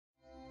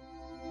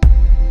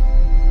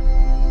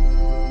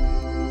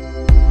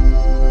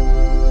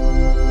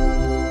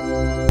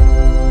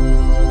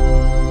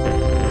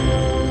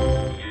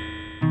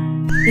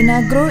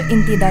Inagro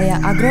Intidaya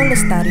Agro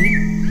Lestari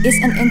is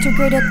an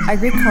integrated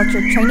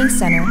agriculture training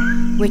center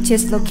which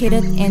is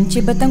located in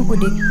Cibetung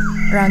Udik,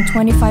 around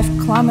 25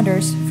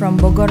 kilometers from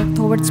Bogor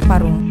towards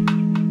Parung.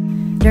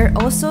 There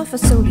are also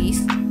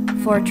facilities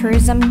for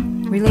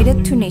tourism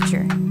related to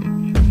nature.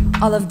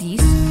 All of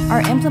these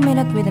are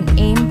implemented with an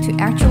aim to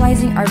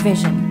actualizing our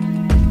vision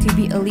to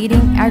be a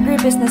leading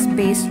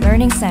agribusiness-based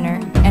learning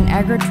center and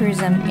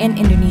agro-tourism in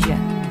Indonesia.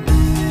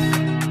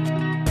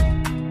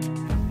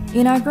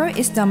 Inagro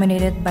is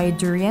dominated by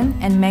durian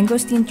and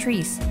mangosteen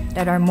trees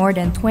that are more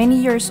than 20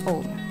 years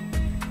old.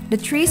 The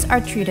trees are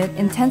treated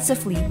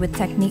intensively with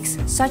techniques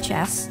such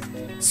as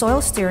soil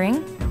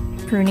stirring,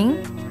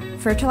 pruning,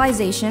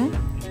 fertilization,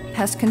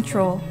 pest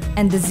control,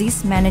 and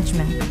disease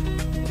management.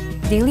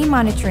 Daily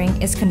monitoring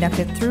is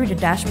conducted through the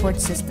dashboard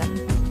system.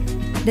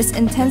 This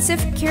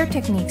intensive care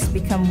techniques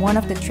become one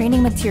of the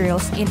training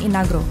materials in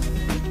Inagro.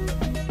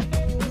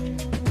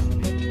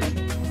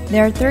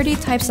 There are 30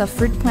 types of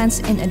fruit plants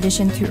in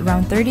addition to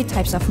around 30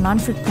 types of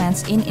non-fruit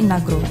plants in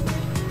Inagro.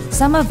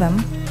 Some of them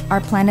are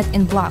planted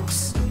in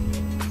blocks.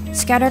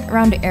 Scattered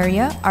around the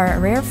area are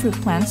rare fruit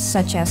plants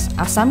such as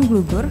asam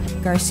glugur,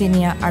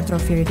 Garcinia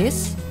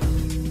arthroviridis,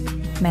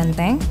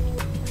 menteng,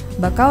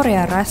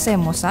 Bacaurea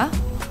racemosa,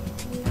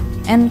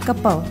 and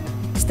kapel,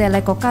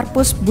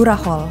 Stelecocarpus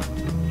burahol.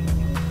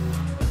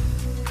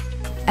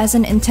 As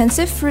an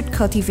intensive fruit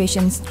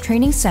cultivation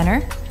training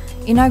center,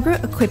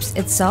 Inagro equips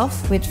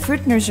itself with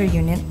fruit nursery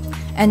unit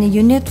and a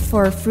unit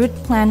for fruit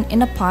plant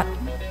in a pot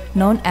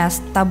known as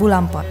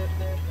tabulampot.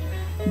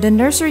 The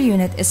nursery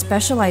unit is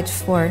specialized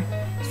for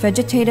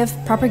vegetative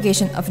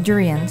propagation of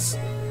durians,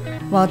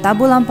 while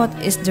tabulampot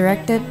is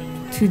directed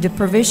to the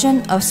provision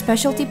of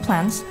specialty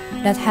plants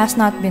that has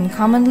not been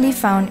commonly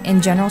found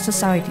in general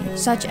society,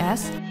 such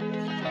as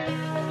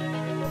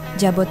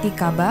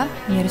Jaboticaba,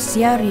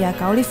 Myrcia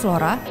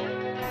cauliflora,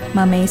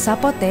 Mamei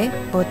sapote,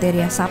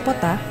 Poteria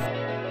sapota,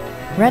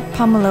 red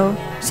pomelo,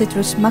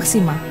 Citrus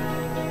maxima.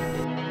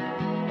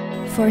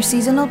 For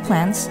seasonal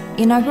plants,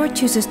 Inagro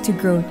chooses to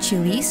grow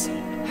chilies,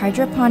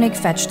 hydroponic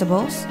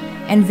vegetables,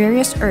 and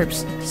various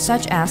herbs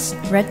such as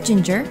red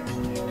ginger,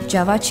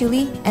 Java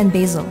chili, and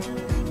basil.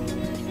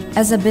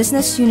 As a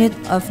business unit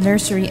of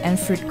nursery and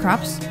fruit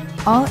crops,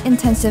 all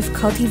intensive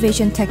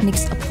cultivation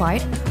techniques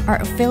applied are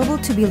available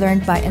to be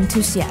learned by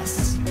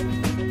enthusiasts.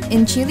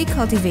 In chili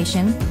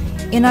cultivation,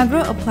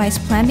 Inagro applies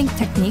planting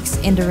techniques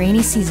in the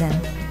rainy season,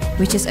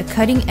 which is a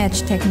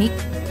cutting-edge technique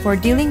for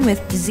dealing with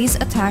disease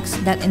attacks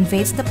that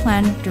invades the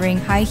plant during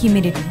high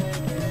humidity.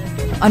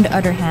 On the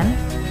other hand,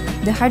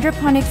 the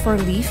hydroponic for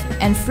leaf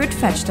and fruit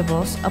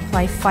vegetables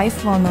apply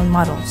 5 well-known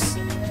models: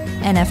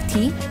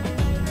 NFT,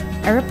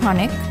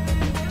 aeroponic,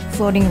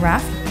 floating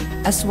raft,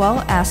 as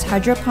well as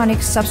hydroponic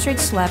substrate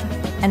slab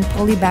and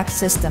polybag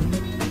system.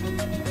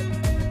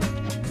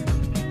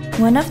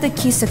 One of the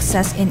key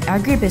success in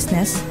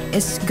agribusiness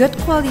is good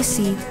quality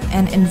seed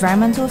and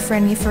environmental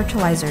friendly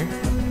fertilizer.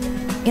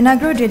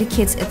 Inagro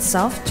dedicates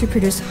itself to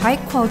produce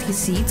high-quality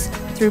seeds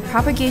through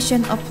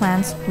propagation of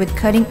plants with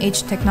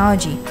cutting-edge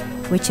technology,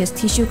 which is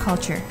tissue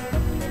culture.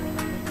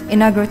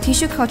 Inagro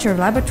Tissue Culture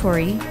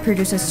Laboratory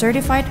produces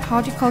certified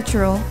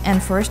horticultural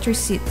and forestry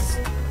seeds.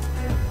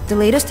 The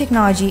latest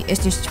technology is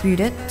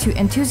distributed to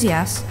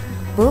enthusiasts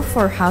both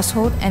for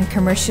household and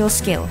commercial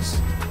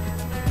scales.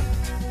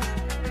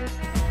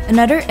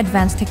 Another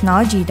advanced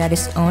technology that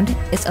is owned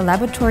is a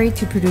laboratory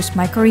to produce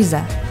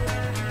mycorrhiza.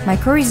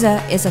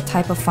 Mycorrhiza is a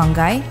type of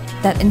fungi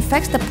that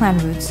infects the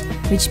plant roots,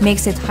 which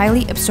makes it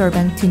highly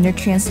absorbent to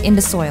nutrients in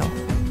the soil.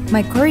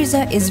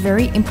 Mycorrhiza is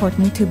very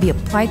important to be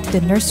applied to the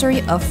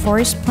nursery of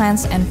forest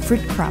plants and fruit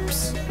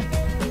crops.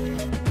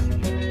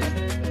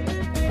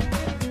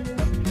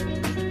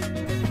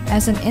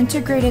 As an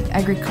integrated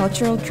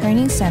agricultural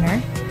training center,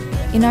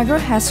 Inagro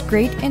has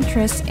great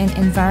interest in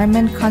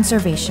environment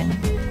conservation.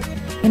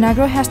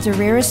 Inagro has the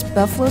rarest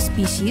buffalo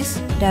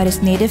species that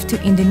is native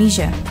to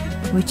Indonesia,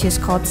 which is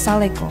called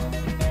Saleko.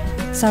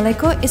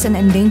 Saleko is an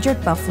endangered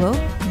buffalo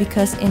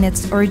because in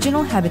its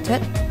original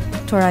habitat,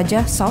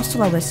 Toraja, South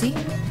Sulawesi,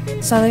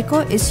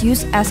 Saleko is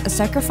used as a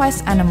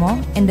sacrifice animal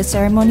in the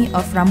ceremony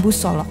of Rambu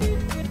Solok.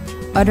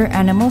 Other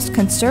animals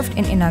conserved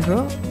in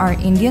Inagro are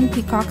Indian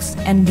peacocks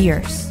and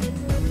deers.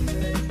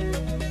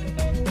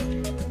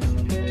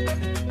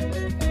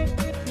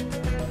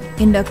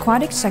 In the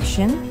aquatic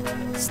section,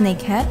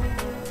 snakehead,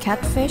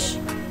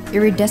 catfish,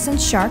 iridescent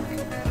shark,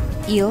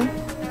 eel,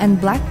 and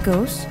black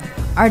ghost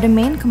are the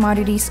main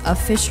commodities of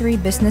fishery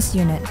business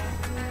unit.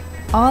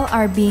 All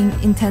are being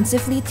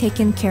intensively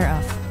taken care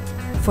of.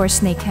 For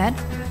snakehead,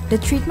 the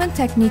treatment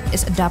technique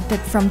is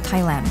adopted from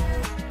Thailand.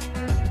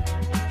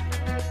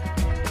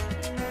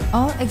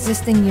 All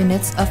existing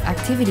units of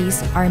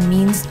activities are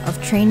means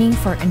of training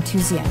for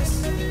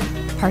enthusiasts.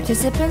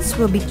 Participants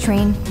will be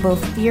trained both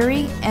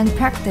theory and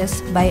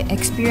practice by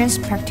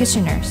experienced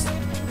practitioners.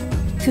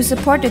 To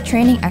support the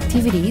training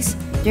activities,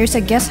 there's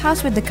a guest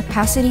house with the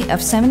capacity of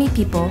 70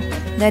 people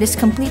that is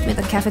complete with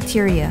a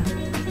cafeteria.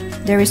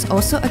 There is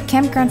also a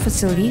campground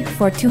facility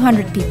for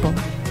 200 people.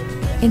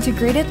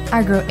 Integrated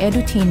Agro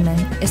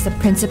Edutainment is the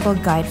principal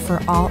guide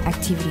for all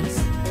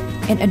activities.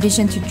 In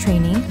addition to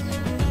training,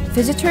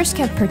 visitors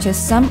can purchase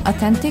some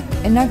authentic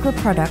Inagro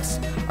products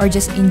or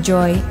just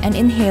enjoy and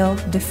inhale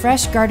the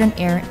fresh garden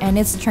air and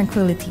its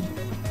tranquility.